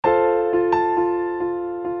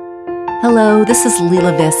Hello, this is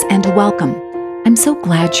Leela Viss, and welcome. I'm so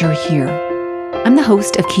glad you're here. I'm the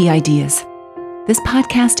host of Key Ideas. This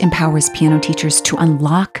podcast empowers piano teachers to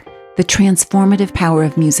unlock the transformative power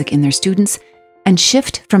of music in their students and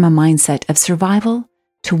shift from a mindset of survival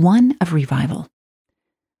to one of revival.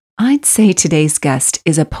 I'd say today's guest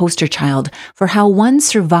is a poster child for how one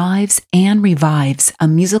survives and revives a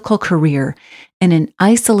musical career in an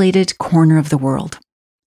isolated corner of the world.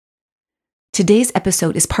 Today's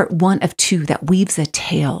episode is part one of two that weaves a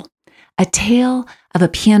tale of a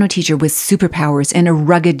piano teacher with superpowers in a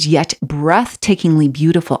rugged yet breathtakingly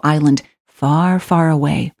beautiful island far, far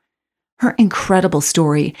away. Her incredible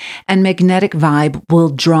story and magnetic vibe will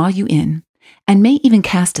draw you in and may even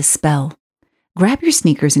cast a spell. Grab your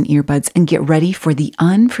sneakers and earbuds and get ready for the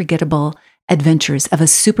unforgettable adventures of a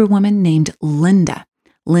superwoman named Linda.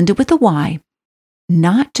 Linda with a Y,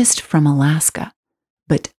 not just from Alaska,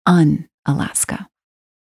 but Alaska.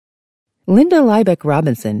 Linda Liebeck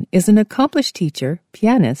Robinson is an accomplished teacher,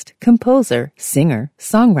 pianist, composer, singer,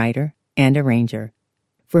 songwriter, and arranger.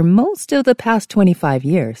 For most of the past 25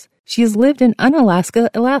 years, she has lived in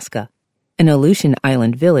Unalaska, Alaska, an Aleutian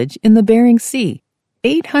Island village in the Bering Sea,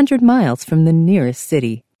 800 miles from the nearest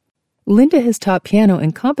city. Linda has taught piano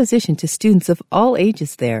and composition to students of all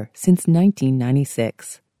ages there since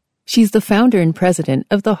 1996. She's the founder and president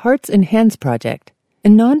of the Hearts and Hands Project, a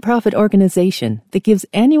nonprofit organization that gives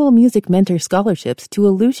annual music mentor scholarships to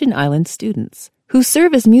Aleutian Island students who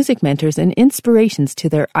serve as music mentors and inspirations to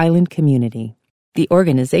their island community. The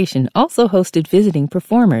organization also hosted visiting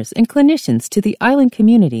performers and clinicians to the island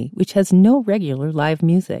community, which has no regular live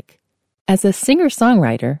music. As a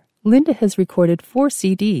singer-songwriter, Linda has recorded 4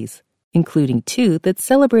 CDs, including 2 that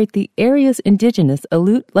celebrate the area's indigenous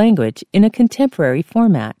Aleut language in a contemporary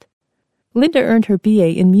format. Linda earned her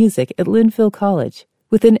BA in music at Linfield College,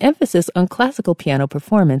 with an emphasis on classical piano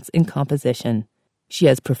performance and composition. She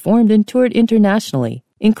has performed and toured internationally,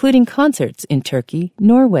 including concerts in Turkey,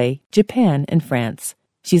 Norway, Japan, and France.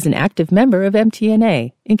 She's an active member of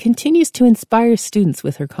MTNA and continues to inspire students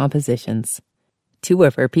with her compositions. 2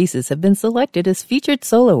 of her pieces have been selected as featured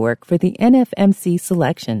solo work for the NFMC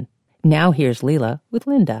selection. Now here's Leela with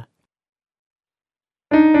Linda.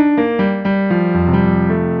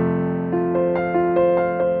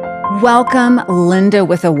 Welcome, Linda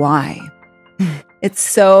with a Y. It's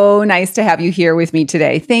so nice to have you here with me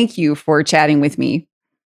today. Thank you for chatting with me.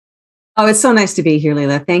 Oh, it's so nice to be here,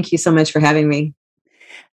 Leela. Thank you so much for having me.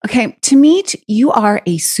 Okay, to meet, you are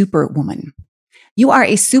a superwoman. You are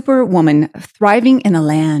a superwoman thriving in a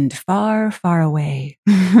land far, far away.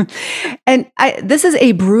 And this is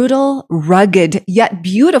a brutal, rugged, yet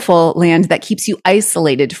beautiful land that keeps you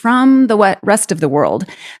isolated from the rest of the world.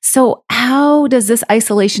 So how does this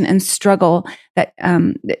isolation and struggle,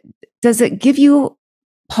 does it give you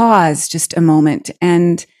pause just a moment?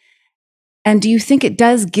 And do you think it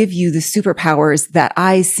does give you the superpowers that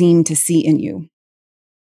I seem to see in you?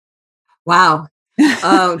 Wow.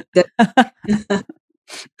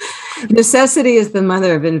 Necessity is the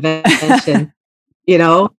mother of invention, you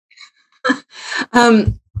know?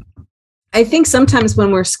 I think sometimes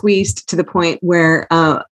when we're squeezed to the point where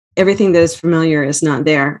everything that is familiar is not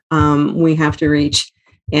there, we have to reach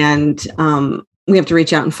and we have to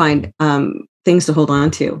reach out and find things to hold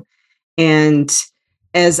on to. And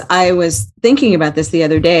as I was thinking about this the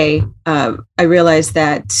other day, I realized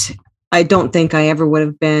that I don't think I ever would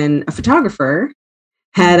have been a photographer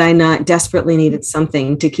had I not desperately needed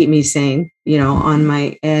something to keep me sane, you know, on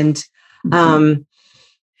my end.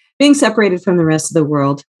 Being separated from the rest of the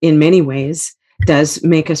world in many ways does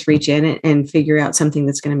make us reach in and figure out something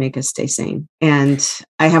that's going to make us stay sane. And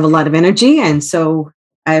I have a lot of energy. And so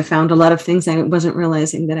I have found a lot of things I wasn't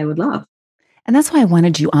realizing that I would love. And that's why I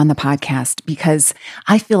wanted you on the podcast, because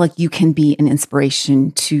I feel like you can be an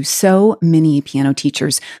inspiration to so many piano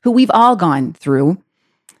teachers who we've all gone through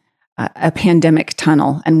a pandemic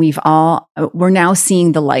tunnel, and we're now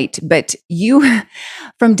seeing the light. But you,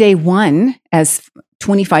 from day one, as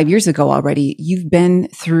 25 years ago already, you've been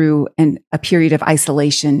through a period of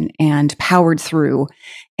isolation and powered through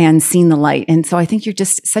and seen the light. And so I think you're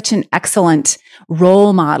just such an excellent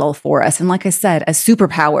role model for us. And like I said, a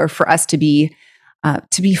superpower for us to be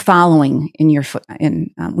following in your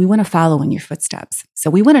we want to follow in your footsteps. So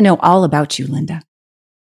we want to know all about you, Linda.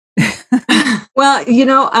 Well, you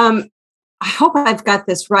know, I hope I've got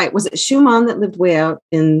this right. Was it Schumann that lived way out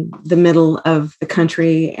in the middle of the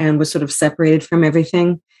country and was sort of separated from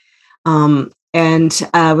everything? And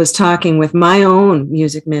I was talking with my own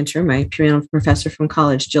music mentor, my piano professor from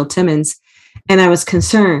college, Jill Timmons, and I was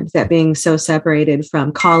concerned that being so separated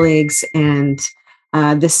from colleagues and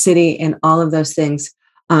the city and all of those things,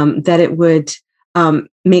 that it would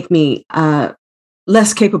make me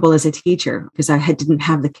less capable as a teacher because didn't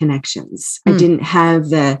have the connections. I didn't have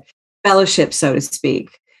the fellowship, so to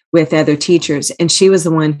speak, with other teachers. And she was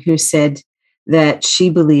the one who said that she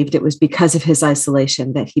believed it was because of his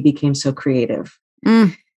isolation that he became so creative.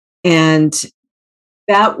 And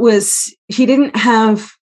that was, he didn't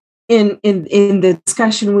have in the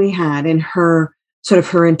discussion we had in her sort of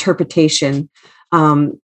her interpretation,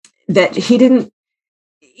 that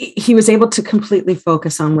he was able to completely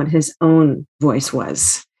focus on what his own voice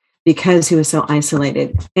was because he was so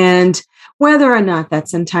isolated. And whether or not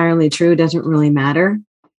that's entirely true doesn't really matter,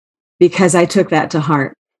 because I took that to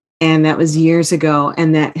heart. And that was years ago.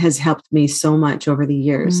 And that has helped me so much over the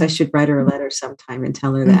years. I should write her a letter sometime and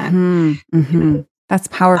tell her that. That's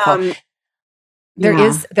powerful.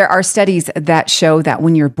 There are studies that show that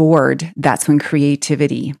when you're bored, that's when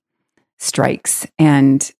creativity strikes.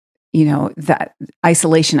 And, that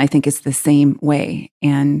isolation, I think, is the same way.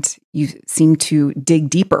 And you seem to dig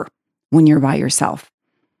deeper when you're by yourself.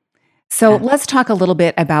 So let's talk a little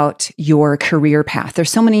bit about your career path. There's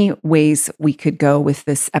so many ways we could go with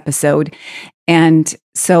this episode. And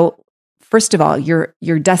so first of all, your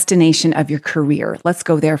destination of your career, let's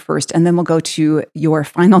go there first. And then we'll go to your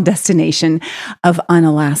final destination of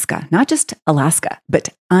Unalaska, not just Alaska, but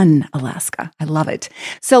Unalaska. I love it.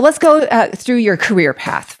 So let's go through your career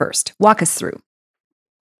path first. Walk us through.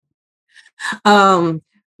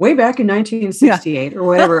 Way back in 1968 or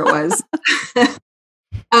whatever it was.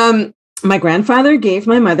 My grandfather gave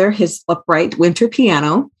my mother his upright winter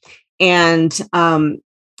piano, and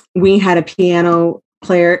we had a pianist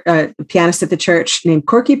at the church named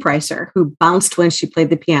Corky Pricer, who bounced when she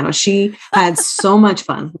played the piano. She had so much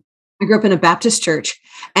fun. I grew up in a Baptist church,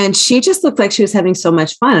 and she just looked like she was having so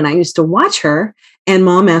much fun. And I used to watch her, and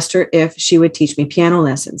Mom asked her if she would teach me piano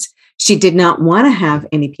lessons. She did not want to have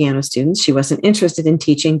any piano students. She wasn't interested in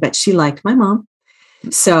teaching, but she liked my mom.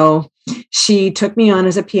 So she took me on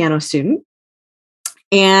as a piano student,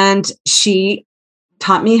 and she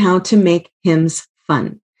taught me how to make hymns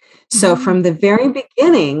fun. So from the very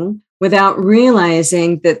beginning, without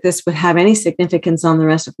realizing that this would have any significance on the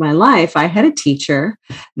rest of my life, I had a teacher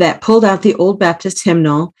that pulled out the Old Baptist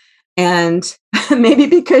hymnal, and maybe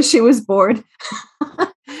because she was bored,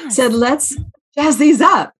 said, let's jazz these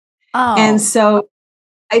up. And so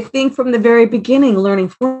I think from the very beginning, learning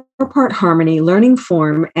four-part harmony, learning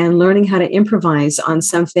form, and learning how to improvise on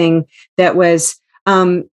something that was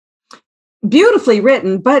beautifully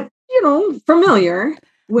written, but, familiar.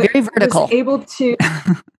 Very vertical. Was able to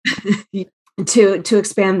to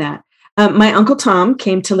expand that. My Uncle Tom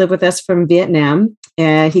came to live with us from Vietnam.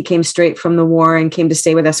 He came straight from the war and came to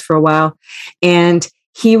stay with us for a while. And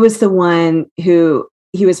he was the one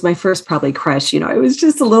he was my first probably crush. I was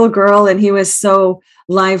just a little girl, and he was so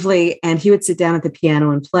lively, and he would sit down at the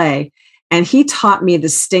piano and play. And he taught me the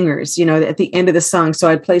stingers, at the end of the song. So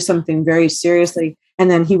I'd play something very seriously,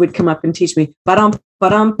 and then he would come up and teach me ba-dum,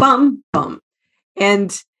 ba-dum, bum, bum,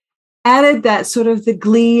 and added that sort of the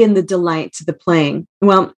glee and the delight to the playing.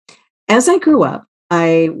 Well, as I grew up,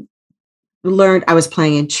 I learned I was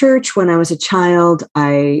playing in church when I was a child.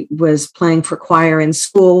 I was playing for choir in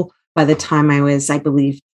school. By the time I was, I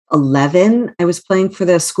believe, 11, I was playing for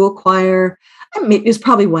the school choir. It was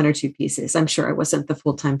probably one or two pieces. I'm sure I wasn't the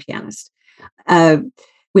full-time pianist.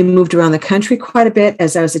 We moved around the country quite a bit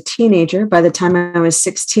as I was a teenager. By the time I was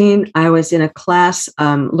 16, I was in a class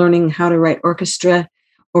learning how to write orchestra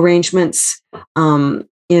arrangements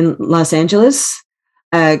in Los Angeles.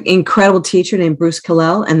 Incredible teacher named Bruce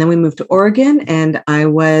Kallel. And then we moved to Oregon, and I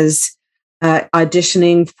was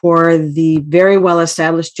auditioning for the very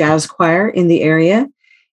well-established jazz choir in the area,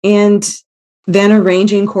 and then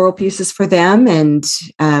arranging choral pieces for them and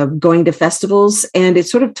going to festivals. And it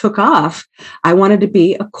sort of took off. I wanted to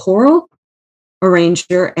be a choral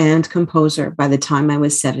arranger and composer by the time I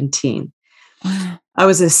was 17. Wow. I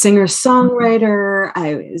was a singer-songwriter.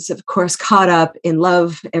 I was, of course, caught up in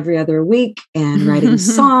Love Every Other Week and writing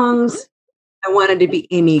songs. I wanted to be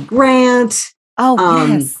Amy Grant. Oh,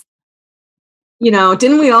 yes.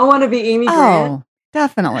 Didn't we all want to be Amy Grant? Oh,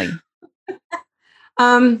 definitely.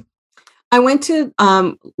 I went to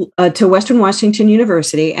Western Washington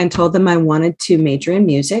University and told them I wanted to major in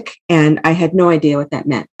music, and I had no idea what that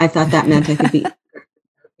meant. I thought that meant I could be.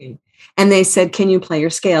 And they said, "Can you play your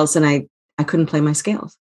scales?" And I couldn't play my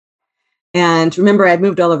scales. And remember, I'd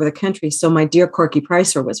moved all over the country, so my dear Corky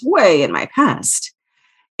Pricer was way in my past.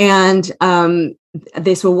 And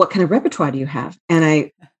they said, "Well, what kind of repertoire do you have?" And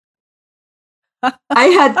I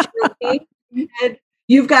had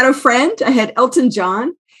You've Got a Friend. I had Elton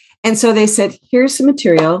John. And so they said, here's some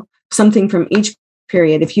material, something from each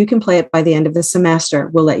period. If you can play it by the end of the semester,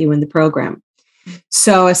 we'll let you in the program.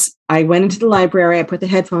 So as I went into the library, I put the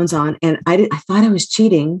headphones on, and I thought I was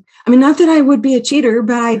cheating. I mean, not that I would be a cheater,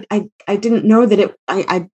 but I didn't know that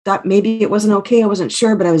I thought maybe it wasn't okay. I wasn't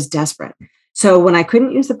sure, but I was desperate. So when I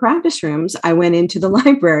couldn't use the practice rooms, I went into the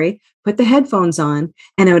library, put the headphones on,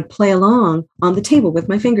 and I would play along on the table with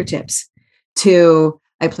my fingertips.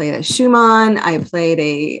 I played a Schumann, I played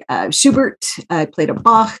a Schubert, I played a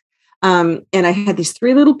Bach, and I had these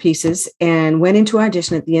 3 little pieces and went into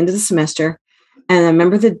audition at the end of the semester. And I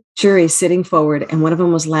remember the jury sitting forward, and one of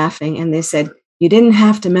them was laughing, and they said, "You didn't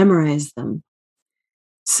have to memorize them."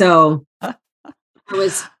 So I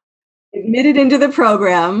was admitted into the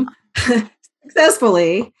program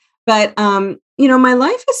successfully. But, my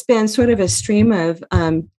life has been sort of a stream of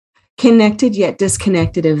connected yet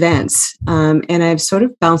disconnected events. And I've sort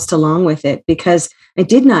of bounced along with it because I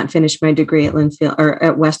did not finish my degree at Linfield or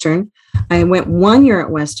at Western. I went 1 year at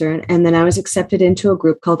Western, and then I was accepted into a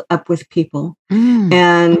group called Up With People.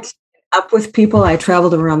 And Up With People, I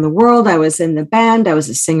traveled around the world. I was in the band. I was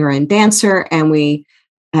a singer and dancer. And we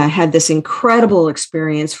had this incredible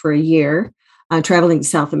experience for a year, traveling to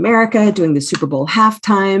South America, doing the Super Bowl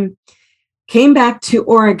halftime. Came back to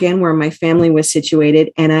Oregon, where my family was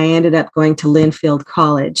situated, and I ended up going to Linfield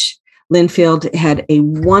College. Linfield had a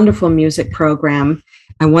wonderful music program.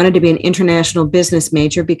 I wanted to be an international business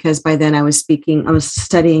major because by then I was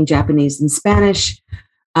studying Japanese and Spanish.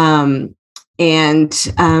 But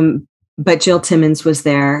Jill Timmons was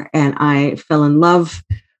there, and I fell in love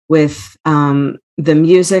with the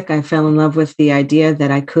music. I fell in love with the idea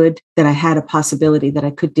that I had a possibility that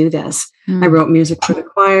I could do this. I wrote music for the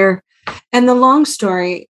choir. And the long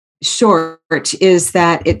story short is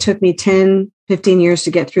that it took me 10, 15 years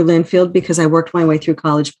to get through Linfield because I worked my way through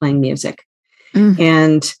college playing music.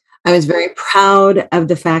 And I was very proud of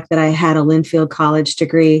the fact that I had a Linfield College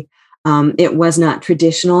degree. It was not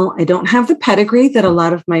traditional. I don't have the pedigree that a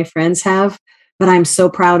lot of my friends have, but I'm so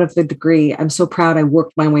proud of the degree. I'm so proud I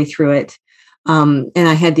worked my way through it. And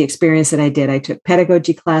I had the experience that I did. I took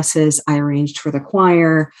pedagogy classes. I arranged for the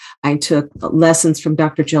choir. I took lessons from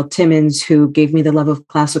Dr. Jill Timmons, who gave me the love of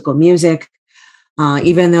classical music.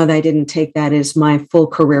 Even though I didn't take that as my full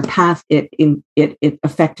career path, it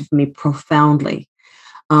affected me profoundly.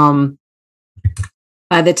 By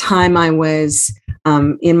the time I was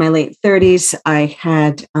in my late 30s, I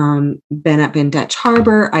had been up in Dutch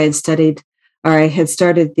Harbor. I had started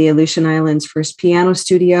the Aleutian Islands' first piano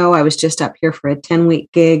studio. I was just up here for a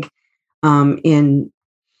 10-week gig in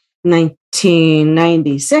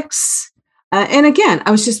 1996. And again,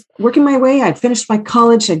 I was just working my way. I'd finished my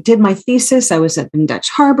college. I did my thesis. I was up in Dutch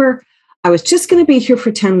Harbor. I was just going to be here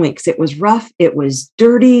for 10 weeks. It was rough. It was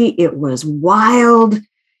dirty. It was wild.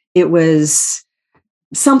 It was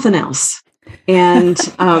something else. And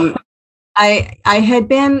I had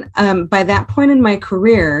been, by that point in my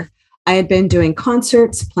career, I had been doing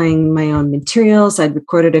concerts, playing my own materials. I'd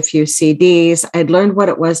recorded a few CDs. I'd learned what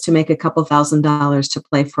it was to make a couple $1,000s to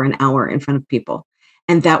play for an hour in front of people.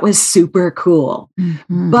 And that was super cool.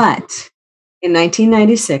 But in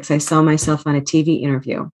 1996, I saw myself on a TV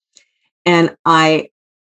interview. And I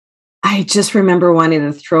just remember wanting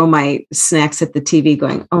to throw my snacks at the TV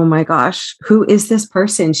going, oh my gosh, who is this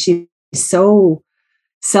person? She's so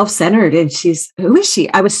self-centered, and who is she?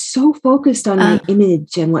 I was so focused on my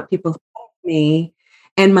image and what people thought of me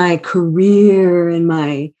and my career and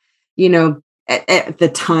my, at the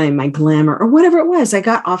time, my glamour or whatever it was. I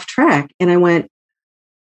got off track and I went,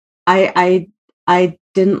 I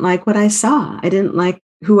didn't like what I saw. I didn't like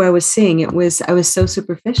who I was seeing. I was so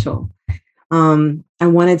superficial. I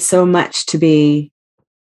wanted so much to be,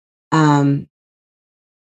 I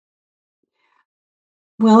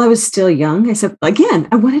was still young. I said, again,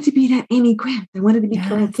 I wanted to be that Amy Grant. I wanted to be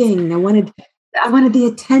Carole King. I wanted the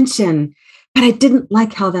attention, but I didn't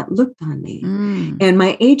like how that looked on me. And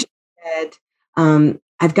my agent said,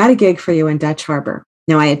 I've got a gig for you in Dutch Harbor.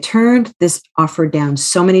 Now, I had turned this offer down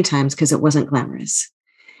so many times because it wasn't glamorous.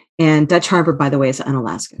 And Dutch Harbor, by the way, is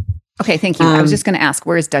Unalaska. Okay, thank you. I was just going to ask,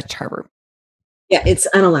 where is Dutch Harbor? Yeah, it's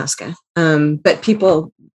Unalaska. But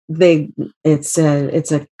people, it's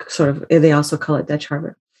a sort of, they also call it Dutch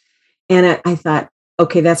Harbor. And I thought,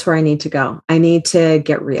 okay, that's where I need to go. I need to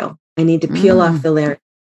get real. I need to peel off the layer.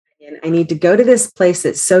 And I need to go to this place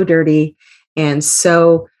that's so dirty and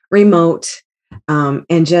so remote,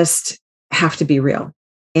 and just have to be real.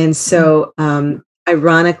 And so,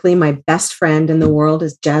 ironically, my best friend in the world,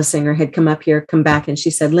 is jazz singer, had come back, and she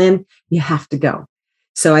said, Lynn, you have to go.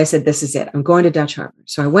 So I said, this is it. I'm going to Dutch Harbor.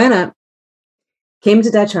 So I went up, came to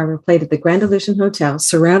Dutch Harbor, played at the Grand Aleutian Hotel,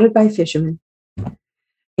 surrounded by fishermen.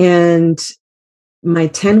 And my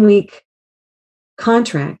 10-week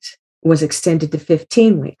contract was extended to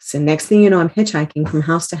 15 weeks. And next thing you know, I'm hitchhiking from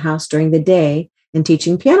house to house during the day and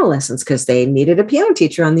teaching piano lessons because they needed a piano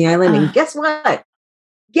teacher on the island. And guess what?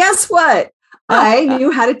 I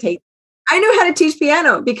knew how to teach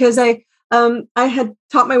piano because I had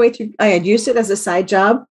taught my way through. I had used it as a side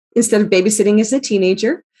job instead of babysitting as a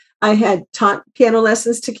teenager. I had taught piano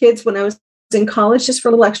lessons to kids when I was in college just for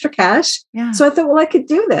a little extra cash. Yeah. So I thought, well, I could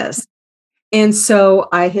do this. And so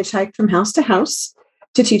I hitchhiked from house to house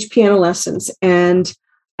to teach piano lessons. And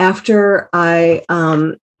after I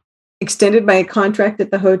extended my contract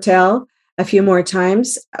at the hotel a few more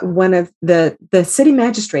times, one of the city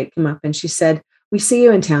magistrate came up and she said, "We see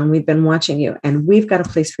you in town. We've been watching you, and we've got a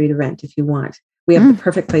place for you to rent if you want. We have the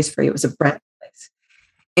perfect place for you." It was a brand new place.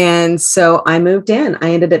 And so I moved in.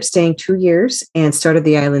 I ended up staying 2 years and started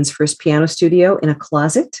the island's first piano studio in a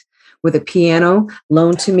closet with a piano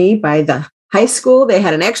loaned to me by the high school. They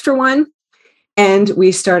had an extra one. And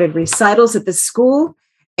we started recitals at the school,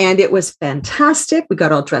 and it was fantastic. We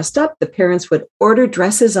got all dressed up. The parents would order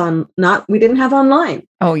dresses we didn't have online.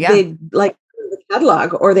 Oh, yeah. They'd like the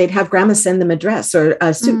catalog, or they'd have grandma send them a dress or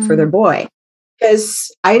a suit for their boy. Because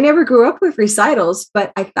I never grew up with recitals,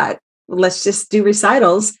 but I thought, well, let's just do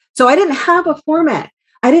recitals. So I didn't have a format.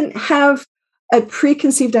 I didn't have a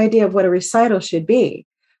preconceived idea of what a recital should be.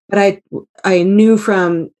 But I knew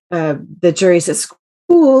from the juries at school,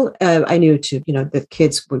 I knew the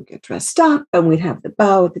kids would get dressed up and we'd have the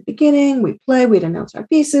bow at the beginning. We'd play, we'd announce our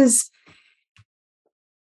pieces.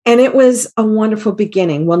 And it was a wonderful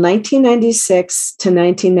beginning. Well, 1996 to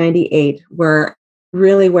 1998 were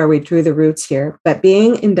really where we drew the roots here. But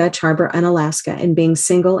being in Dutch Harbor and Alaska and being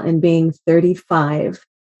single and being 35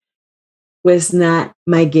 was not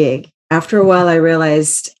my gig. After a while, I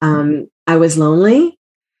realized I was lonely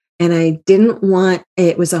and I didn't want,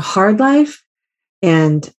 it was a hard life.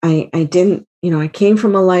 And I didn't, I came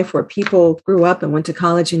from a life where people grew up and went to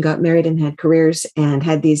college and got married and had careers and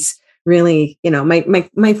had these really,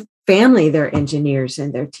 my family, they're engineers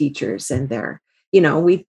and they're teachers and they're,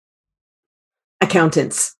 we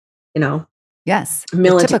accountants, Yes.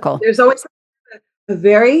 military. Typical. There's always a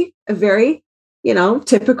very,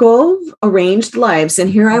 typical arranged lives. And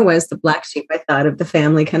here I was, the black sheep, I thought, of the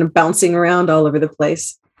family, kind of bouncing around all over the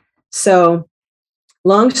place. So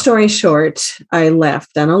long story short, I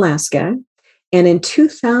left on Alaska. And in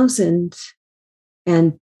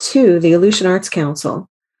 2002, the Aleutian Arts Council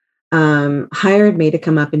hired me to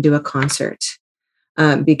come up and do a concert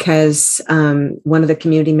because one of the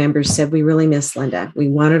community members said, "We really miss Linda. We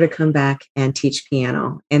want her to come back and teach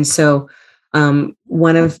piano." And so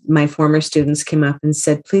one of my former students came up and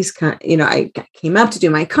said, "Please come." I came up to do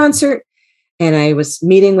my concert. And I was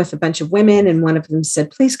meeting with a bunch of women, and one of them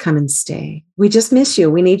said, "Please come and stay. We just miss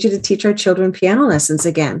you. We need you to teach our children piano lessons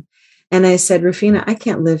again." And I said, "Rufina, I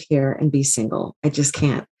can't live here and be single. I just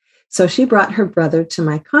can't." So she brought her brother to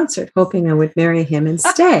my concert, hoping I would marry him and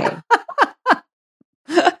stay.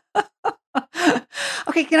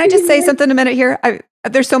 Okay, can I just say something a minute here?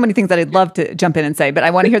 There's so many things that I'd love to jump in and say, but I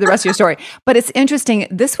want to hear the rest of your story. But it's interesting.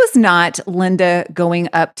 This was not Linda going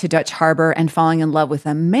up to Dutch Harbor and falling in love with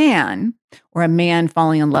a man or a man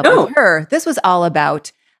falling in love with her. This was all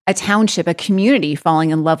about a township, a community falling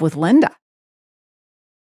in love with Linda.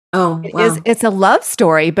 Oh, wow. It's a love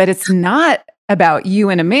story, but it's not about you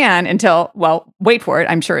and a man until, well, wait for it.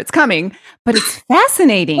 I'm sure it's coming, but it's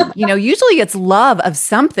fascinating. Usually it's love of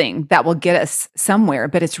something that will get us somewhere,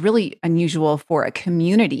 but it's really unusual for a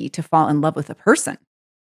community to fall in love with a person.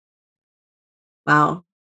 Wow.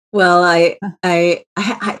 Well, I've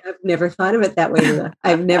never thought of it that way, Lula.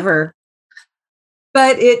 I've never,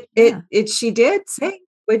 but she did say,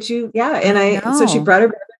 "Would you?" Yeah. And so she brought her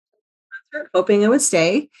brother to the concert, hoping I would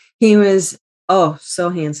stay. He was, so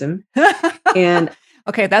handsome. And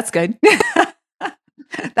okay, that's good.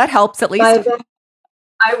 That helps at least.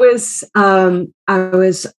 I was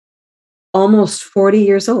almost 40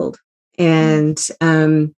 years old, and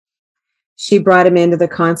she brought him into the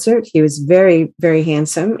concert. He was very, very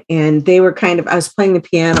handsome, and they were I was playing the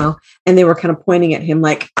piano, and they were kind of pointing at him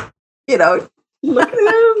like, look at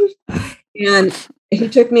him. And he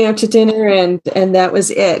took me out to dinner, and that was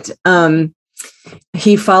it.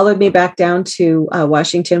 He followed me back down to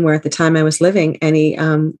Washington, where at the time I was living, and he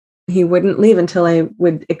wouldn't leave until I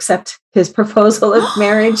would accept his proposal of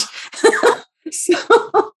marriage.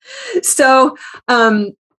 So,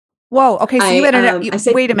 whoa. Okay. So you had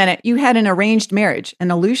wait a minute. You had an arranged marriage, an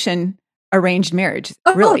Aleutian arranged marriage.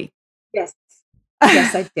 Really? Yes.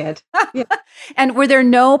 Yes, I did. Yeah. And were there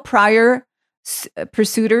no prior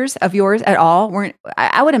pursuers of yours at all? Weren't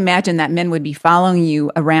I would imagine that men would be following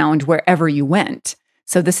you around wherever you went.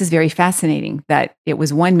 So this is very fascinating that it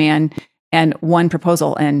was one man and one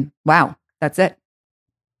proposal, and wow, that's it.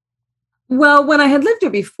 Well, when I had lived here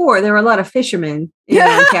before, there were a lot of fishermen,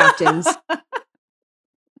 and captains.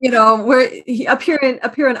 Where up here in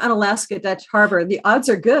Unalaska, Dutch Harbor, the odds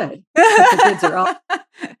are good. But the bids are off.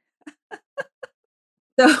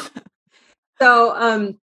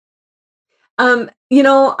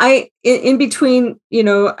 I in between,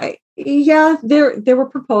 there were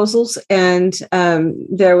proposals, and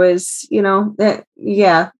there was, life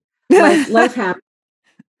happened.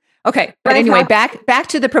 Okay, but anyway, back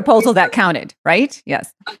to the proposal that counted, right?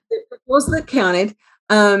 Yes, the proposal that counted.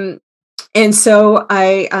 And so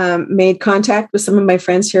I made contact with some of my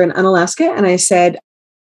friends here in Unalaska, and I said,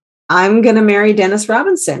 I'm going to marry Dennis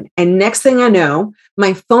Robinson. And next thing I know,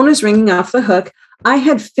 my phone is ringing off the hook. I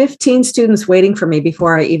had 15 students waiting for me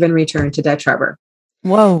before I even returned to Dutch Harbor.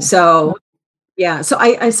 Whoa. So, yeah. So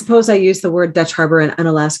I suppose I use the word Dutch Harbor and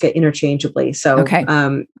Unalaska interchangeably. So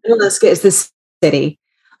Unalaska is this city.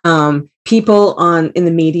 People in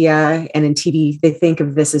the media and in TV, they think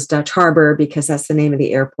of this as Dutch Harbor because that's the name of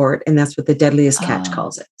the airport, and that's what the Deadliest Catch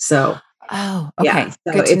calls it. So, okay, yeah,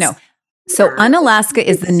 good to know. So Unalaska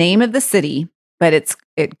is the name of the city, but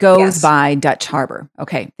it goes by Dutch Harbor.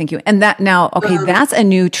 Okay, thank you. And that's a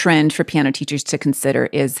new trend for piano teachers to consider: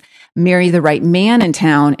 is marry the right man in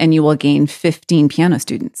town, and you will gain 15 piano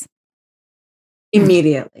students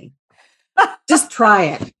immediately. Just try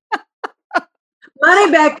it.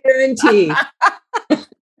 Money back guarantee.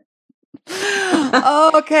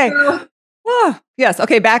 Okay. Yes.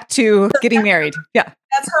 Okay. Back to getting married. Yeah.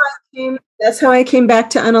 That's how I came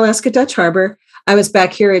back to Unalaska, Dutch Harbor. I was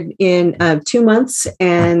back here in 2 months,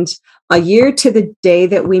 and a year to the day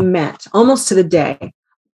that we met, almost to the day,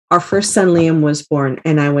 our first son Liam was born,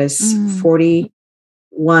 and I was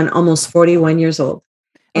 41, almost 41 years old.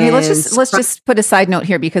 Okay. Let's just put a side note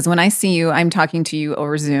here, because when I see you, I'm talking to you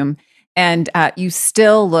over Zoom. And you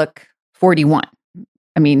still look 41.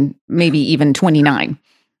 I mean, maybe even 29.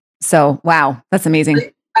 So, wow, that's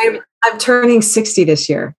amazing. I'm turning 60 this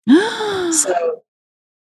year. So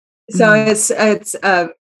it's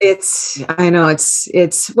I know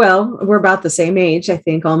it's well, we're about the same age, I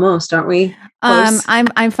think, almost, aren't we? Close?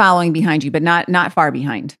 I'm following behind you, but not far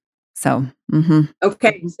behind. So,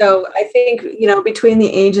 okay. So I think, between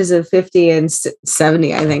the ages of 50 and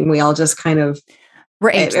 70, I think we all just kind of, we're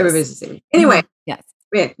ageless. Everybody's the same. Anyway. Yes.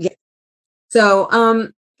 Yeah. So,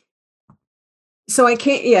 so I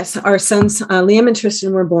can't, yes, our sons, Liam and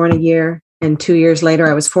Tristan, were born a year and 2 years later.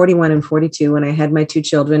 I was 41 and 42 when I had my two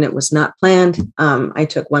children. It was not planned. I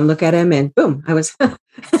took one look at him and boom, I was, it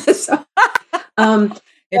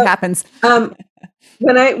happens.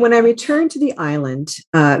 When I returned to the island,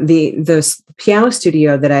 the piano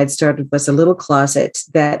studio that I had started was a little closet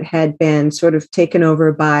that had been sort of taken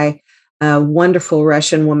over by a wonderful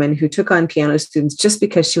Russian woman who took on piano students just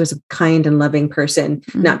because she was a kind and loving person,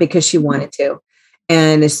 not because she wanted to.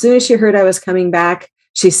 And as soon as she heard I was coming back,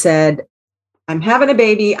 she said, I'm having a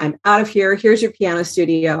baby. I'm out of here. Here's your piano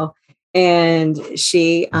studio. And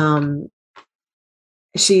she handed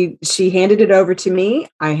it over to me.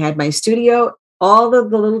 I had my studio. All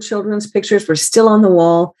of the little children's pictures were still on the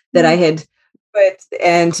wall that I had put.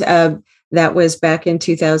 And that was back in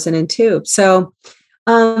 2002. So,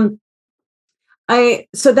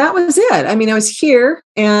 so that was it. I mean, I was here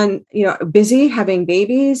and, busy having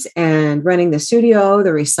babies and running the studio.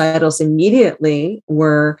 The recitals immediately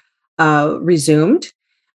were resumed.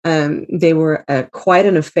 They were quite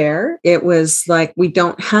an affair. It was like, we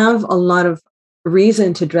don't have a lot of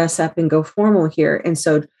reason to dress up and go formal here. And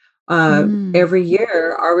so every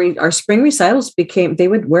year our spring recitals they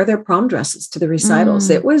would wear their prom dresses to the recitals.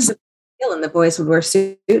 It was, and the boys would wear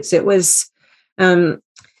suits. It was, the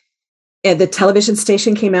television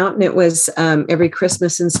station came out, and it was every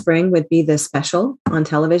Christmas and spring would be the special on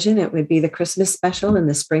television. It would be the Christmas special and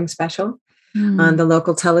the spring special on the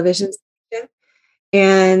local television station.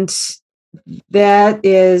 And that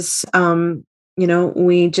is,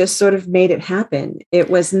 we just sort of made it happen.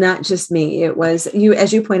 It was not just me. It was you,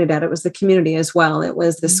 as you pointed out, it was the community as well. It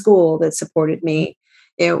was the school that supported me.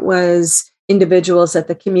 It was individuals at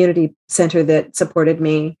the community center that supported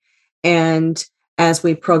me. And as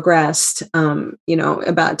we progressed,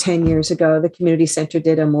 about 10 years ago, the community center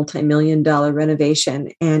did a multi-million-dollar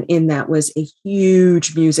renovation. And in that was a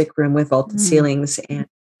huge music room with vaulted ceilings and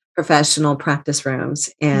professional practice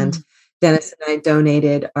rooms. And Dennis and I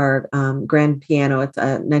donated our grand piano at the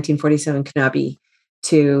 1947 Knabe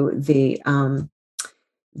to the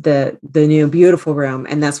the new beautiful room,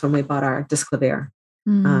 and that's when we bought our disc clavier.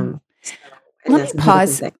 Mm. And Let me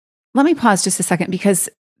pause. Let me pause just a second, because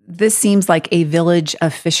this seems like a village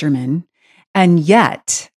of fishermen. And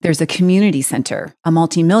yet there's a community center, a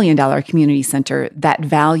multi-million-dollar community center that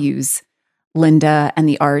values Linda and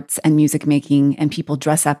the arts and music making, and people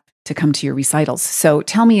dress up to come to your recitals. So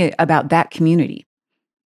tell me about that community.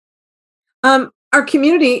 Our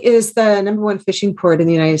community is the number one fishing port in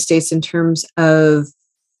the United States in terms of,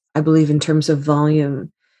 I believe, in terms of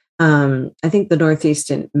volume. I think the Northeast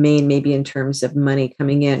and Maine, maybe in terms of money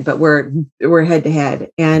coming in, but we're head to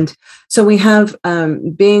head. And so we have,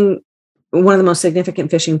 being one of the most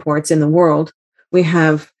significant fishing ports in the world, we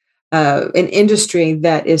have an industry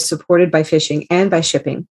that is supported by fishing and by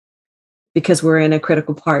shipping, because we're in a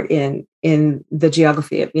critical part in the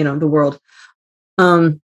geography of, the world.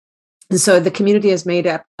 So the community is made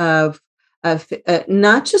up of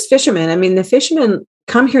not just fishermen. I mean, the fishermen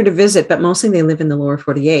come here to visit, but mostly they live in the lower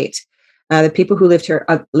 48. The people who live here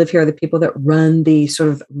are the people that run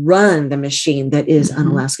the machine that is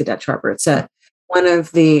Unalaska Dutch Harbor. It's one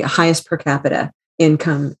of the highest per capita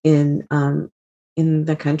income in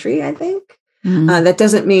the country, I think. That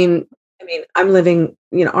doesn't mean, I'm living,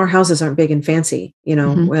 our houses aren't big and fancy,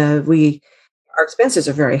 our expenses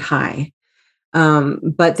are very high.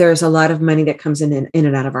 But there's a lot of money that comes in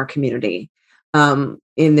and out of our community,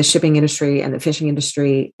 in the shipping industry and the fishing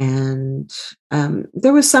industry. And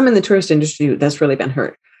there was some in the tourist industry that's really been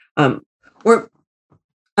hurt.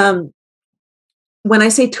 When I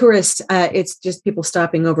say tourist, it's just people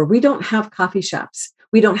stopping over. We don't have coffee shops.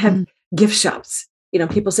 We don't have gift shops.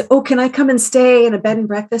 People say, "Oh, can I come and stay in a bed and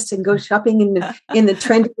breakfast and go shopping in the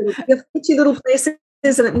trendy little places?"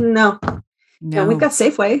 And no, we've got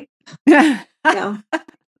Safeway. Yeah.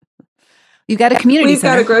 You got a community We've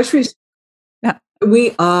center. got a grocery store. Yeah.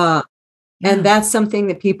 We are. Yeah. And that's something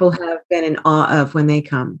that people have been in awe of when they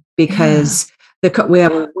come, because we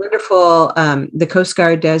have a wonderful, the Coast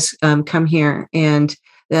Guard does come here, and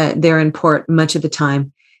they're in port much of the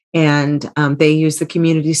time. And they use the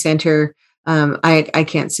community center. I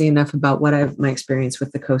can't say enough about my experience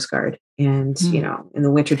with the Coast Guard. And, in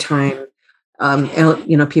the wintertime,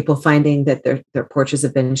 people finding that their porches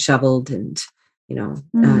have been shoveled, and,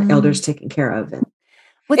 elders taken care of. And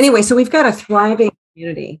anyway, so we've got a thriving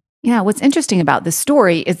community. Yeah. What's interesting about this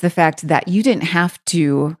story is the fact that you didn't have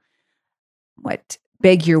to,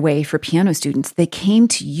 beg your way for piano students. They came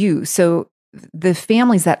to you. So the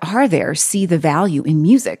families that are there see the value in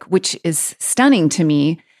music, which is stunning to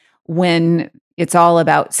me when it's all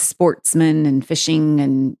about sportsmen and fishing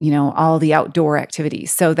and, all the outdoor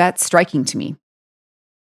activities. So that's striking to me.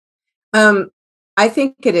 I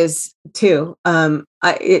think it is too.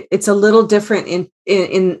 It's a little different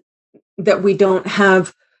in that we don't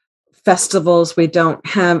have festivals. We don't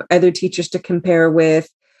have other teachers to compare with.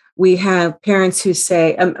 We have parents who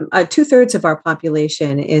say 2/3 of our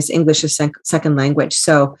population is English as second language.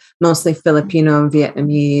 So mostly Filipino and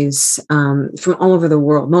Vietnamese, from all over the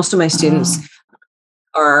world. Most of my students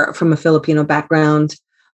are from a Filipino background.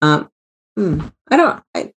 I haven't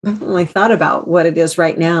really thought about what it is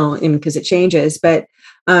right now, because it changes. But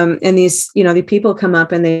and these people come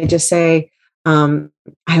up and they just say, "I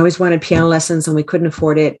always wanted piano lessons and we couldn't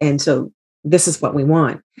afford it, and so this is what we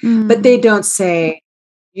want." But they don't say,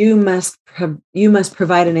 "You must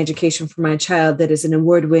provide an education for my child that is an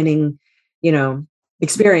award-winning,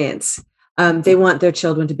 experience." They want their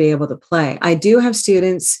children to be able to play. I do have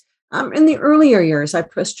students in the earlier years. I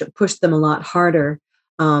pushed them a lot harder.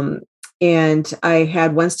 And I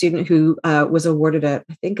had one student who was awarded a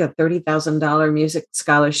 $30,000 music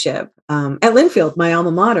scholarship at Linfield, my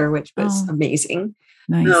alma mater, which was amazing.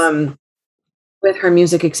 Nice. With her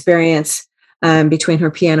music experience, between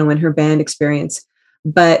her piano and her band experience.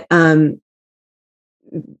 But the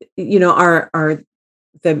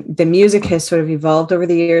music has sort of evolved over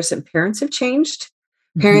the years, and parents have changed.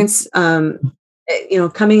 Parents,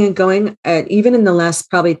 coming and going. Even in the last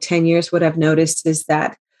probably 10 years, what I've noticed is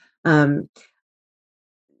that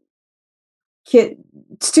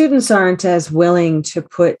students aren't as willing to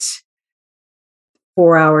put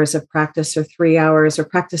 4 hours of practice or 3 hours or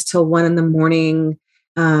practice till 1 a.m.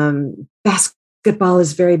 Basketball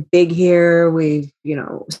is very big here. We've,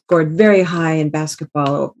 scored very high in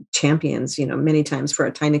basketball champions, many times for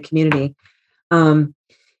a tiny community. And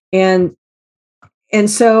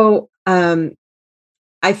so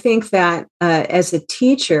I think that as a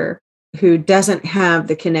teacher who doesn't have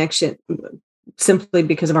the connection simply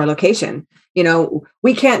because of our location,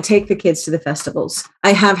 we can't take the kids to the festivals.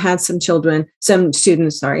 I have had some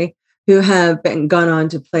students, who have gone on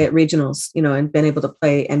to play at regionals, and been able to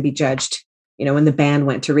play and be judged when the band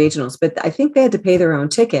went to regionals, but I think they had to pay their own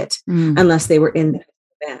ticket unless they were in the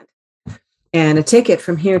band. And a ticket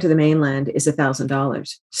from here to the mainland is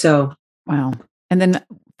 $1,000. So, wow. And then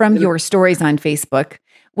from your stories on Facebook,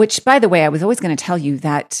 which, by the way, I was always going to tell you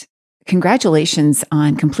that congratulations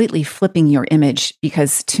on completely flipping your image,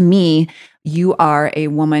 because to me, you are a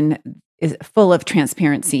woman full of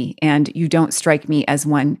transparency, and you don't strike me as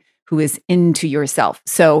one who is into yourself.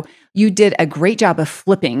 So you did a great job of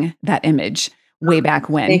flipping that image way back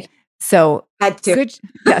when. So good,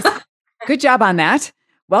 yes, good job on that.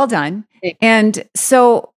 Well done. And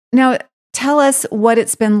so now tell us what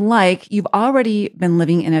it's been like. You've already been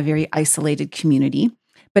living in a very isolated community,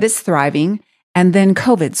 but it's thriving. And then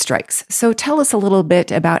COVID strikes. So tell us a little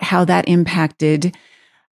bit about how that impacted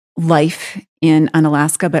life in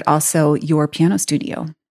Unalaska, but also your piano studio.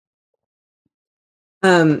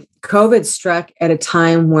 COVID struck at a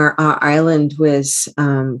time where our island was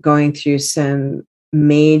going through some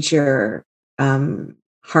major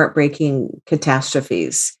heartbreaking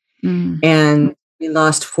catastrophes. And we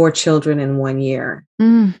lost 4 children in 1 year.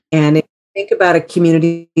 And if you think about a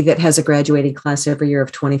community that has a graduating class every year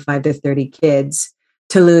of 25 to 30 kids,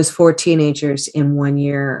 to lose 4 teenagers in 1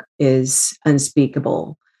 year is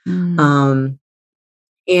unspeakable. And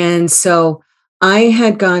so I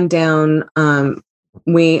had gone down,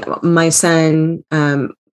 my son,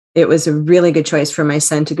 it was a really good choice for my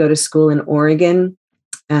son to go to school in Oregon.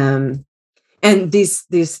 And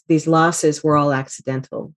these losses were all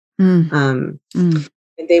accidental.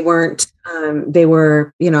 They weren't, they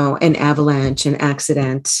were, an avalanche, an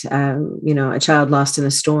accident, a child lost in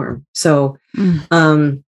a storm. So,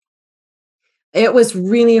 it was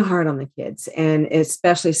really hard on the kids, and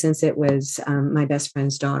especially since it was my best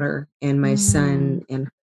friend's daughter and my son and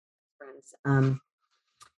her friends.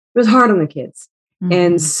 It was hard on the kids.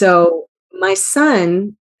 And so my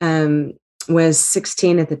son was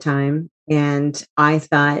 16 at the time, and I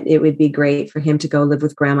thought it would be great for him to go live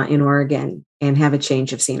with grandma in Oregon and have a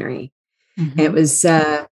change of scenery. It was,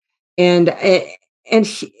 it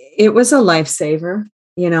was a lifesaver.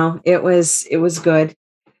 It was good.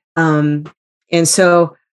 And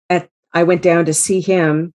so I went down to see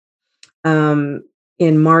him in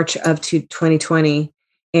March of 2020.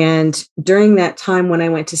 And during that time when I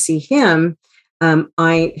went to see him,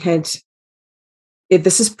 this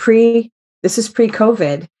is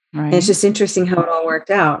pre-COVID. Right. And it's just interesting how it all worked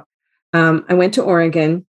out. I went to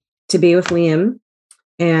Oregon to be with Liam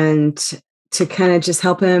and to kind of just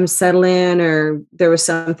help him settle in, or there was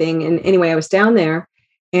something. And anyway, I was down there,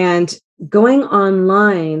 and going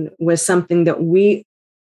online was something that we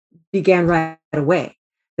began right away.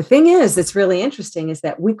 The thing is, that's really interesting, is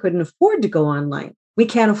that we couldn't afford to go online. We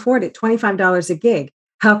can't afford it. $25 a gig.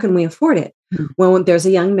 How can we afford it? Well, there's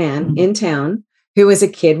a young man in town who was a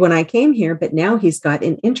kid when I came here, but now he's got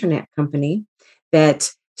an internet company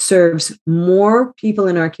that serves more people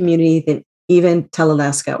in our community than even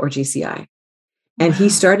Telalaska or GCI. And he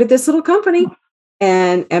started this little company,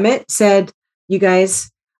 and Emmett said, you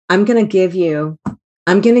guys, I'm going to give you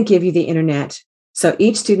the internet. So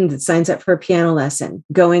each student that signs up for a piano lesson,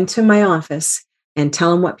 go into my office and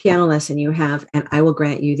tell them what piano lesson you have, and I will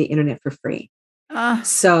grant you the internet for free.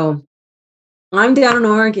 So I'm down in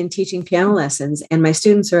Oregon teaching piano lessons, and my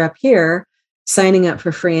students are up here signing up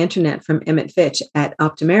for free internet from Emmett Fitch at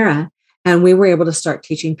Optimera. And we were able to start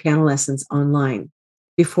teaching piano lessons online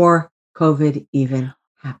before COVID even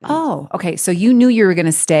happened. Oh, okay. So you knew you were going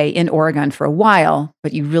to stay in Oregon for a while,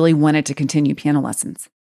 but you really wanted to continue piano lessons.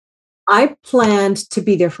 I planned to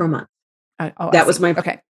be there for a month. That was my,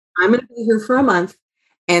 okay. I'm going to be here for a month.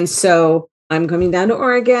 And so I'm coming down to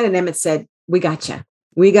Oregon, and Emmett said, we got you.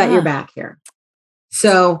 We got your back here.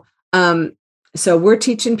 So, so we're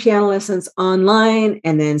teaching piano lessons online,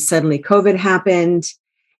 and then suddenly COVID happened,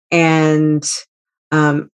 and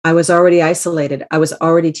I was already isolated. I was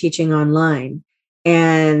already teaching online.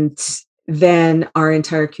 And then our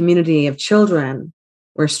entire community of children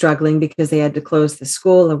were struggling because they had to close the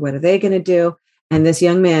school, or what are they going to do? And this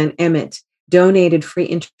young man, Emmett, donated free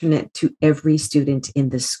internet to every student in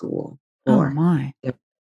the school.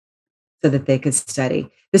 So that they could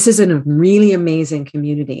study. This is a really amazing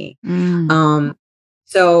community. But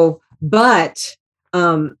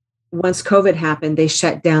once COVID happened, they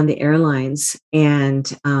shut down the airlines,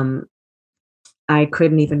 and I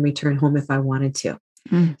couldn't even return home if I wanted to.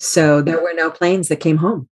 So there were no planes that came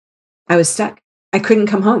home. I was stuck. I couldn't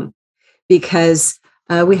come home because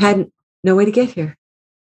we had no way to get here.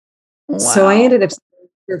 Wow. So I ended up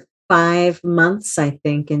for 5 months, I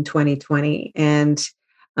think, in 2020. And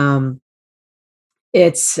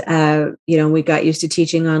it's, we got used to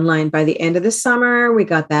teaching online. By the end of the summer, we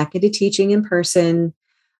got back into teaching in person,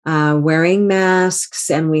 wearing masks,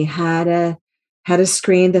 and we had a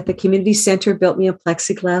screen that the community center built me a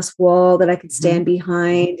plexiglass wall that I could stand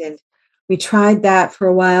behind. And we tried that for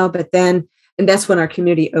a while, and that's when our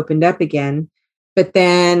community opened up again. But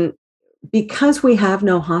then because we have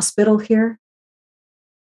no hospital here,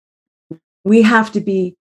 we have to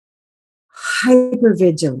be hyper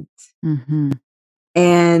vigilant. Mm-hmm.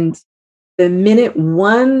 And the minute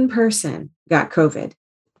one person got COVID,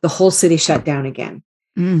 the whole city shut down again.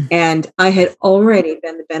 And I had already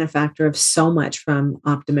been the benefactor of so much from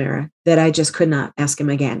Optumera that I just could not ask him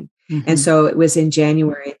again. And so it was in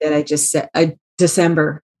January that I just said,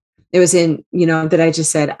 December, it was in, that I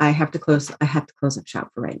just said, I have to close up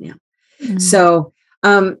shop for right now. So,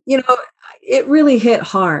 it really hit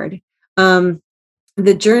hard.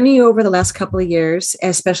 The journey over the last couple of years,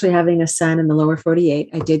 especially having a son in the lower 48,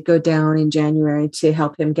 I did go down in January to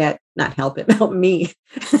help me.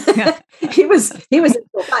 Yeah. he was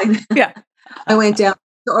fine. Yeah. I went down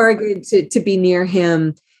to Oregon to be near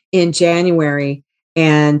him in January.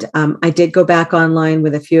 And I did go back online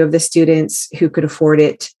with a few of the students who could afford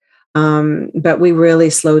it. But we really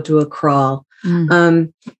slowed to a crawl.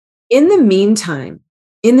 In the meantime,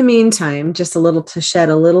 just to shed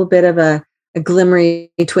a little bit of a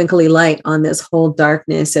glimmery, twinkly light on this whole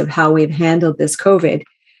darkness of how we've handled this COVID.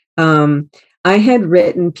 I had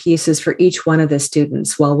written pieces for each one of the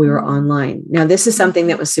students while we were online. Now, this is something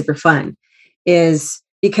that was super fun, is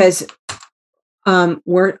because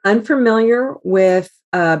we're unfamiliar with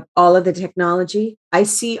all of the technology. I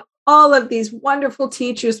see all of these wonderful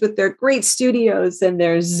teachers with their great studios and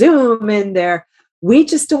their Zoom and we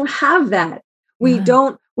just don't have that. We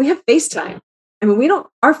have FaceTime. I mean,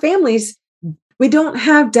 our families, we don't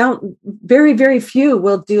have very, very few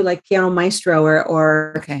will do like Piano Maestro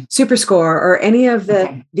or SuperScore or any of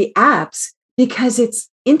the apps, because it's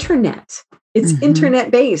internet. It's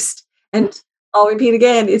internet based. And I'll repeat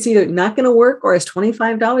again, it's either not going to work or it's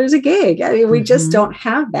 $25 a gig. I mean, we just don't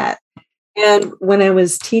have that. And when I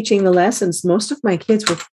was teaching the lessons, most of my kids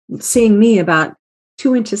were seeing me about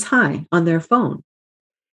 2 inches high on their phone.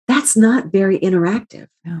 That's not very interactive.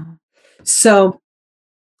 No. So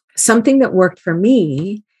something that worked for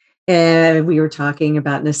me, we were talking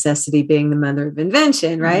about necessity being the mother of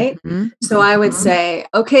invention, right? So I would say,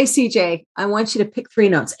 okay, CJ, I want you to pick 3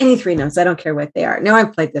 notes, any 3 notes. I don't care what they are. Now,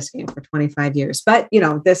 I've played this game for 25 years, but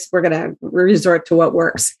we're going to resort to what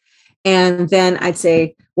works. And then I'd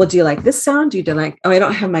say, well, do you like this sound? Do you like, I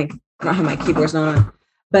don't have my keyboards on,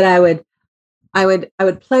 but I would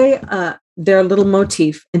play their little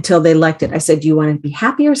motif until they liked it. I said, do you want it to be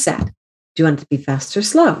happy or sad? Do you want it to be fast or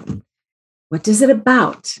slow? What is it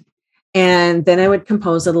about? And then I would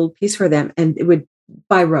compose a little piece for them, and it would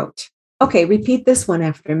by rote. Okay, repeat this one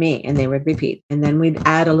after me. And they would repeat. And then we'd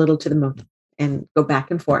add a little to the motif and go back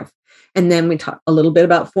and forth. And then we talk a little bit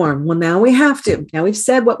about form. Well, now we've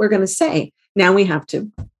said what we're going to say. Now we have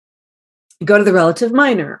to go to the relative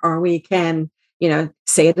minor, or we can,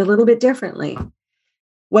 say it a little bit differently.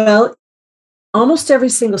 Well, almost every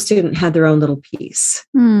single student had their own little piece.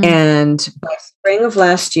 And by spring of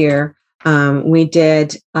last year,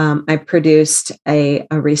 I produced a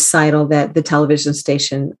recital that the television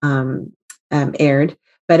station aired,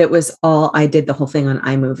 but I did the whole thing on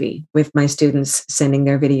iMovie with my students sending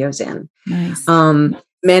their videos in. Nice.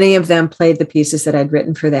 Many of them played the pieces that I'd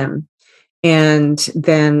written for them. And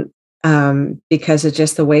then because of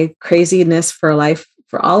just the way craziness for life,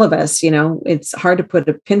 for all of us, it's hard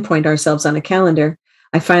to pinpoint ourselves on a calendar.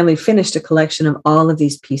 I finally finished a collection of all of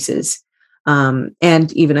these pieces,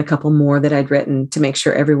 and even a couple more that I'd written to make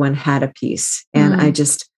sure everyone had a piece. And I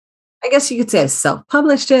guess you could say I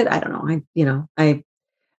self-published it. I don't know.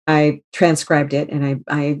 I transcribed it, and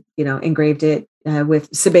I engraved it with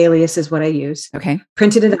Sibelius is what I use. Okay.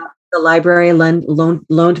 Printed it out. The library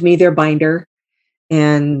loaned me their binder.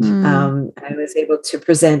 And I was able to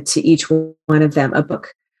present to each one of them a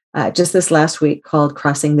book just this last week called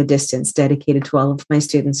Crossing the Distance, dedicated to all of my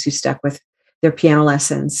students who stuck with their piano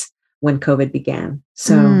lessons when COVID began.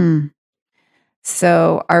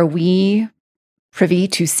 So are we privy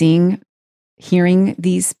to hearing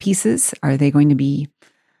these pieces? Are they going to be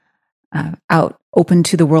out open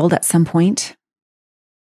to the world at some point?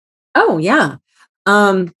 Oh, yeah.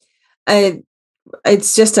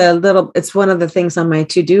 It's just it's one of the things on my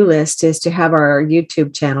to-do list is to have our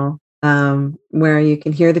YouTube channel where you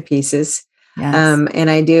can hear the pieces. Yes. And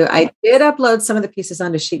I did upload some of the pieces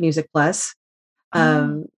onto Sheet Music Plus.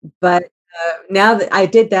 But now that I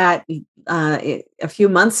did that a few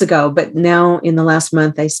months ago, but now in the last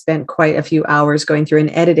month, I spent quite a few hours going through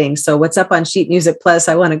and editing. So what's up on Sheet Music Plus,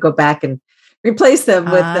 I want to go back and replace them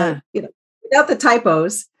with the, without the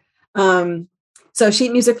typos. So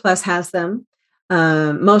Sheet Music Plus has them,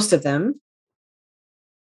 most of them.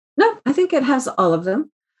 No, I think it has all of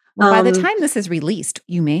them. Well, by the time this is released,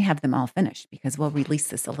 you may have them all finished because we'll release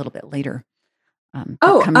this a little bit later. Coming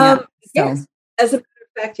up. Yes. As a matter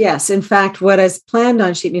of fact, yes. In fact, what is planned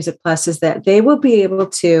on Sheet Music Plus is that they will be able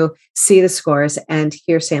to see the scores and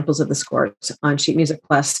hear samples of the scores on Sheet Music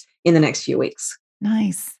Plus in the next few weeks.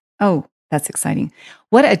 Nice. Oh, that's exciting.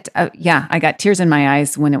 What I got tears in my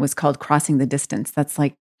eyes when it was called Crossing the Distance. That's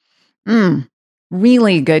like,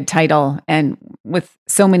 really good title and with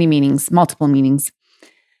so many meanings, multiple meanings.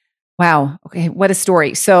 Wow. Okay. What a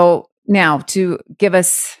story. So now to give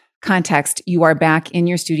us context, you are back in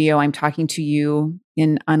your studio. I'm talking to you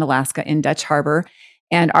in Alaska in Dutch Harbor.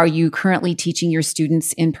 And are you currently teaching your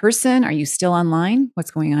students in person? Are you still online?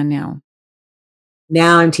 What's going on now?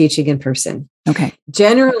 Now I'm teaching in person. Okay.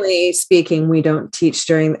 Generally speaking, we don't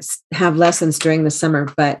have lessons during the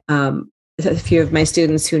summer, but a few of my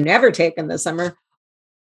students who never taken the summer,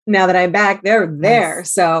 now that I'm back, they're there.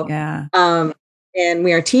 Yes. So, yeah. And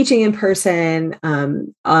we are teaching in person.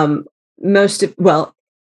 Almost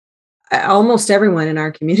everyone in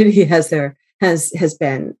our community has had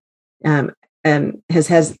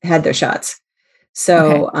their shots.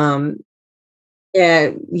 So,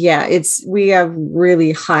 okay. We have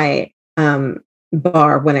really high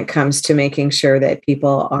bar when it comes to making sure that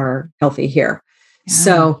people are healthy here. Yeah.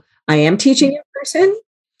 So I am teaching in person,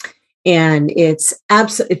 and it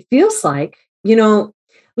feels like,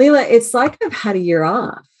 Leila, it's like I've had a year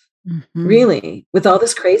off, really, with all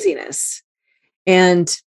this craziness.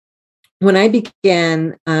 And when I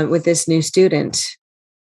began with this new student,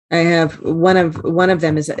 I have one of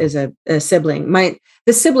them is a sibling.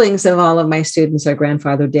 The siblings of all of my students are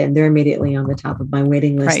grandfathered in. They're immediately on the top of my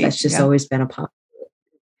waiting list. Right. That's just always been a possibility.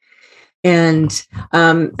 And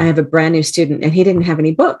I have a brand new student, and he didn't have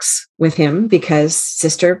any books with him because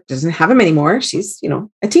sister doesn't have them anymore. She's,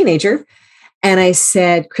 a teenager. And I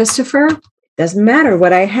said, Christopher, doesn't matter.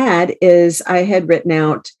 What I had written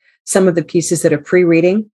out some of the pieces that are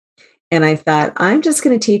pre-reading. And I thought, I'm just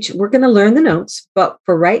going to teach, we're going to learn the notes, but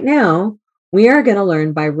for right now, we are going to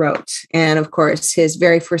learn by rote. And of course, his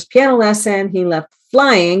very first piano lesson, he left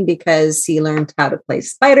flying because he learned how to play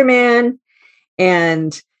Spider-Man.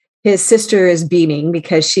 And his sister is beaming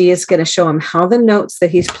because she is going to show him how the notes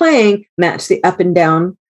that he's playing match the up and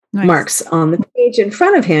down marks on the page in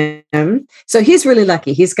front of him. So he's really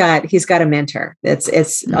lucky. He's got a mentor.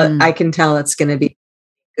 I can tell it's going to be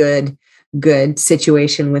good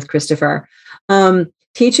situation with Christopher.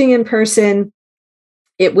 Teaching in person,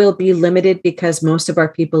 it will be limited because most of our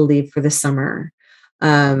people leave for the summer.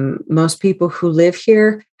 Most people who live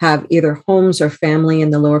here have either homes or family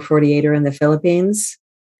in the lower 48 or in the Philippines.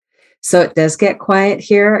 So it does get quiet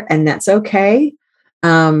here, and that's okay.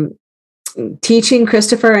 Teaching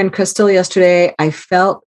Christopher and Crystal yesterday, I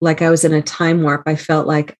felt like I was in a time warp. I felt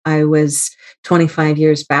like I was 25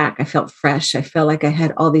 years back. I felt fresh. I felt like I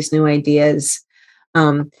had all these new ideas.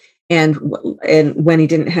 And when he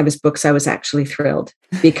didn't have his books, I was actually thrilled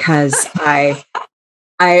because I'm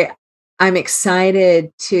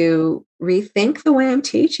excited to rethink the way I'm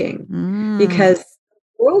teaching because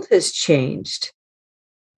the world has changed.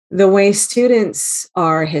 The way students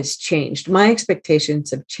has changed. My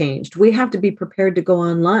expectations have changed. We have to be prepared to go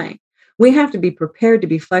online. We have to be prepared to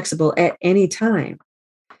be flexible at any time.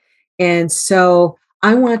 And so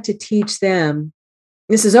I want to teach them.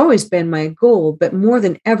 This has always been my goal, but more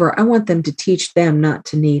than ever, I want them to teach them not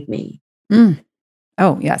to need me.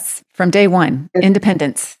 Oh, yes. From day one,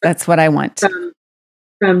 independence. That's what I want.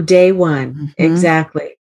 From day one.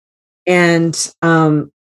 Exactly. And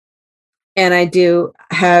I do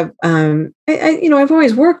have, I've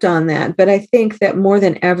always worked on that, but I think that more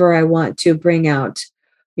than ever, I want to bring out,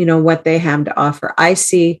 what they have to offer. I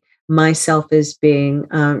see myself as being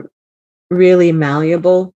really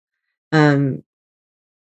malleable. And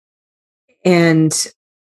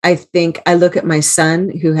I think I look at my son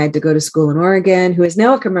who had to go to school in Oregon, who is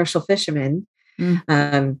now a commercial fisherman.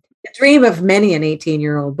 The dream of many an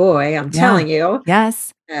 18-year-old boy, I'm telling you.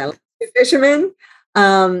 Yes. Fisherman.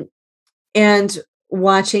 And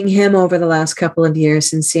watching him over the last couple of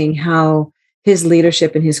years and seeing how his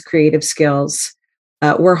leadership and his creative skills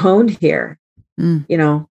were honed here,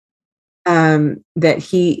 that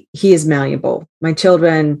he is malleable. My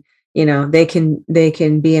children, they can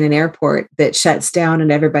be in an airport that shuts down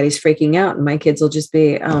and everybody's freaking out, and my kids will just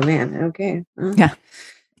be, oh man, okay. Yeah.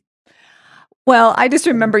 Well, I just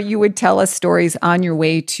remember you would tell us stories on your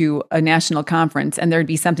way to a national conference, and there'd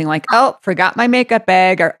be something like, "Oh, forgot my makeup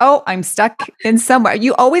bag," or "Oh, I'm stuck in somewhere."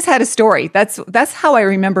 You always had a story. That's how I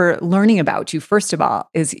remember learning about you. First of all,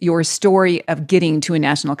 is your story of getting to a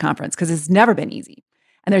national conference, because it's never been easy,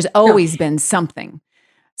 and there's No. always been something.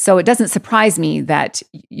 So it doesn't surprise me that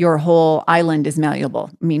your whole island is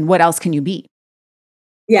malleable. I mean, what else can you be?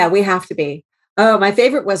 Yeah, we have to be. Oh, my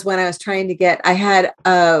favorite was when I was trying to get, I had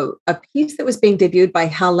a piece that was being debuted by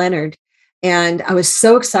Hal Leonard. And I was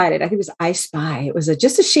so excited. I think it was I Spy. It was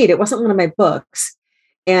just a sheet. It wasn't one of my books.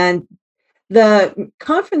 And the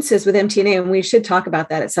conferences with MTNA, and we should talk about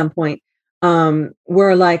that at some point,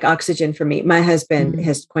 were like oxygen for me. My husband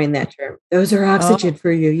has coined that term. Those are oxygen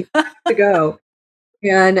for you. You have to go.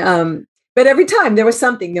 And but every time there was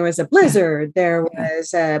something, there was a blizzard, there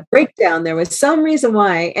was a breakdown, there was some reason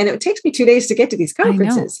why, and it takes me 2 days to get to these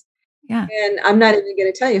conferences. Yeah. And I'm not even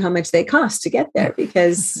going to tell you how much they cost to get there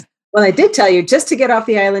because, well, I did tell you just to get off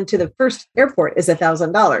the island to the first airport is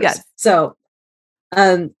 $1,000. Yes. So,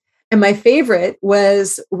 and my favorite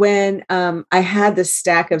was when I had this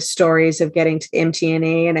stack of stories of getting to the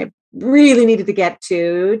MTNA, and I really needed to get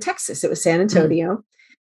to Texas. It was San Antonio,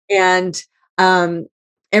 and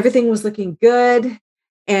everything was looking good.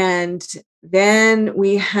 And then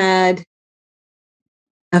we had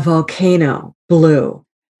a volcano blew.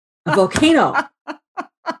 A volcano.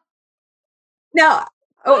 Now,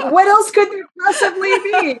 what else could there possibly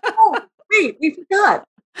be? Oh, wait, we forgot.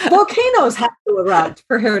 Volcanoes have to erupt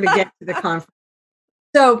for her to get to the conference.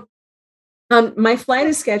 So my flight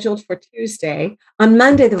is scheduled for Tuesday. On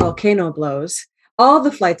Monday, the volcano blows. All the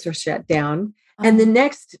flights are shut down. And the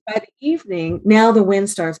next, by the evening, now the wind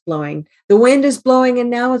starts blowing. The wind is blowing, and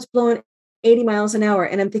now it's blowing 80 miles an hour.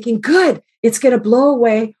 And I'm thinking, good, it's going to blow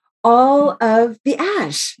away all of the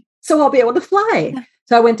ash. So I'll be able to fly.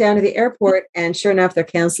 So I went down to the airport, and sure enough, they're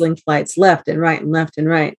canceling flights left and right and left and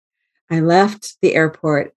right. I left the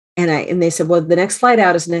airport, and they said, well, the next flight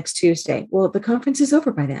out is next Tuesday. Well, the conference is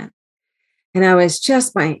over by then. And I was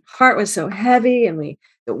just, my heart was so heavy, and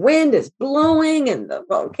the wind is blowing, and the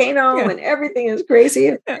volcano and everything is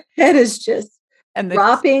crazy. My head is just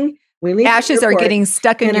dropping. We leave ashes are getting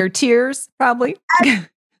stuck in your tears, probably.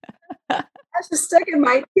 Ashes stuck in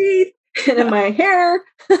my teeth and in my hair.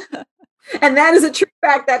 And that is a true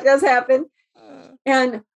fact. That does happen.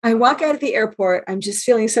 And I walk out of the airport. I'm just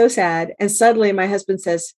feeling so sad. And suddenly my husband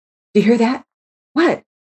says, do you hear that? What?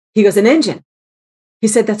 He goes, an engine. He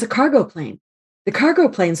said, that's a cargo plane. The cargo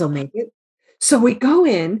planes will make it. So we go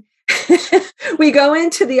in, we go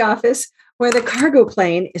into the office where the cargo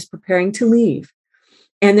plane is preparing to leave.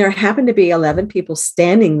 And there happen to be 11 people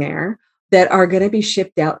standing there that are going to be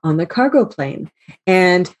shipped out on the cargo plane.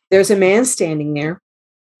 And there's a man standing there.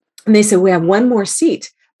 And they said, we have one more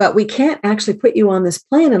seat, but we can't actually put you on this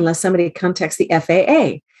plane unless somebody contacts the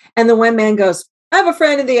FAA. And the one man goes, I have a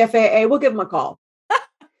friend in the FAA. We'll give him a call.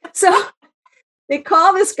 So they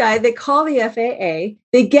call this guy, they call the FAA,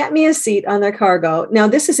 they get me a seat on their cargo. Now,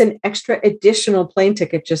 this is an extra additional plane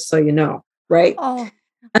ticket, just so you know, right? Oh.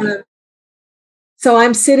 So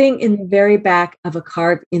I'm sitting in the very back of a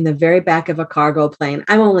cargo plane.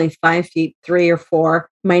 I'm only 5 feet 3 or 4.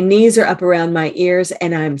 My knees are up around my ears,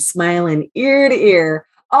 and I'm smiling ear to ear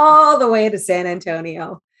all the way to San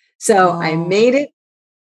Antonio. So I made it.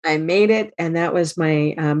 And that was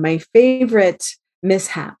my my favorite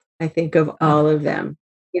mishap, I think, of all of them.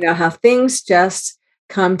 You know, how things just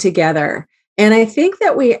come together. And I think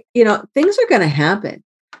that things are going to happen.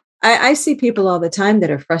 I see people all the time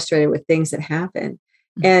that are frustrated with things that happen.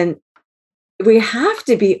 And we have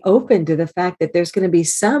to be open to the fact that there's going to be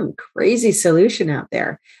some crazy solution out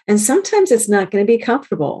there. And sometimes it's not going to be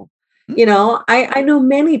comfortable. You know, I know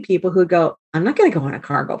many people who go, I'm not going to go on a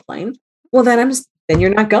cargo plane. Well, then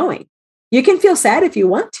you're not going. You can feel sad if you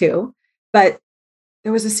want to, but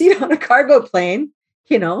there was a seat on a cargo plane,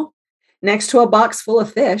 you know, next to a box full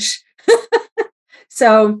of fish.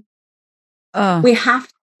 So we have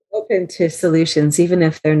to be open to solutions, even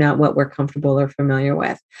if they're not what we're comfortable or familiar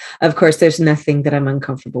with. Of course, there's nothing that I'm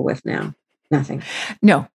uncomfortable with now. Nothing.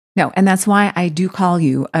 No. And that's why I do call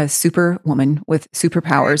you a superwoman with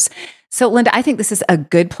superpowers. So, Linda, I think this is a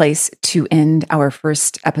good place to end our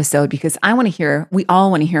first episode because we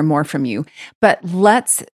all want to hear more from you. But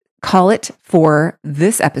let's call it for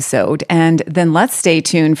this episode. And then let's stay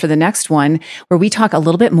tuned for the next one where we talk a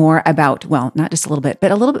little bit more about, well, not just a little bit,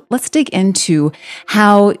 but let's dig into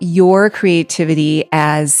how your creativity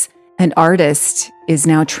as an artist is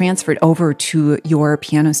now transferred over to your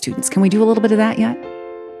piano students. Can we do a little bit of that yet?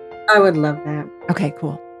 I would love that. Okay,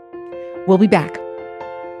 cool. We'll be back.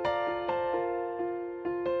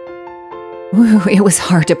 Ooh, it was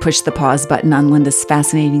hard to push the pause button on Linda's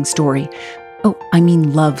fascinating story.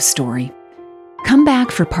 Love story. Come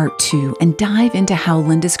back for part 2 and dive into how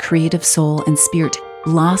Linda's creative soul and spirit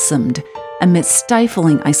blossomed amidst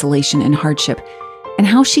stifling isolation and hardship, and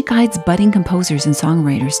how she guides budding composers and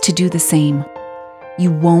songwriters to do the same.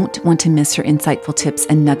 You won't want to miss her insightful tips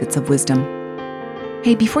and nuggets of wisdom.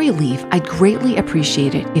 Hey, before you leave, I'd greatly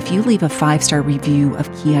appreciate it if you leave a 5-star review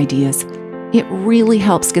of Key Ideas. It really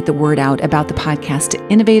helps get the word out about the podcast to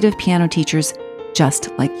innovative piano teachers just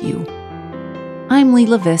like you. I'm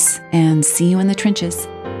Leela Viss, and see you in the trenches.